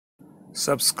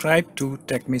Subscribe to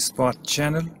TechMeSpot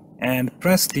channel and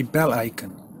press the bell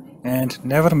icon and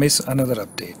never miss another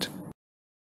update.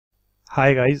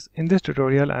 Hi guys, in this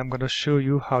tutorial I'm going to show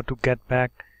you how to get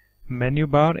back menu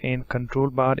bar and control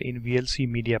bar in VLC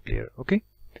media player. Okay,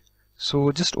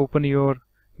 so just open your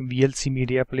VLC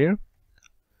media player.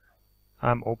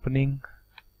 I'm opening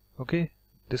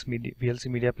this VLC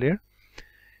media player,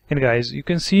 and guys, you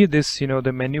can see this,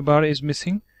 the menu bar is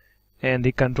missing and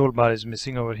the control bar is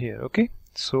missing over here. Okay,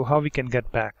 so how we can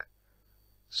get back?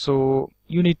 So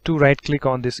you need to right click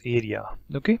on this area,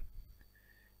 okay,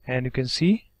 and you can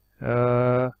see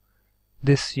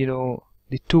this,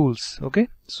 the tools. Okay,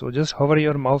 so just hover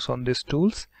your mouse on this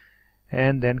tools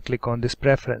and then click on this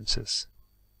preferences,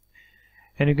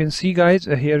 and you can see guys,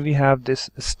 here we have this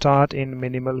start in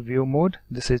minimal view mode.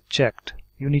 This is checked.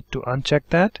 You need to uncheck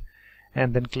that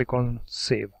and then click on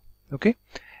save. Okay,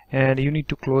 and you need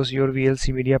to close your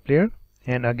VLC media player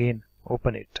and again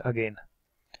open it again.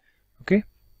 Okay,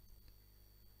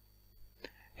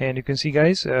 and you can see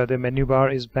guys, the menu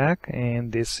bar is back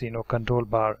and this control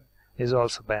bar is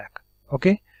also back.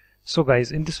 Okay, so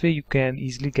guys, in this way you can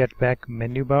easily get back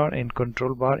menu bar and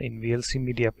control bar in VLC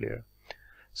media player.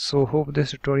 So hope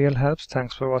this tutorial helps.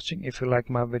 Thanks for watching. If you like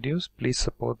my videos, please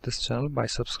support this channel by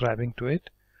subscribing to it.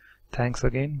 Thanks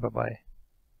again. Bye bye.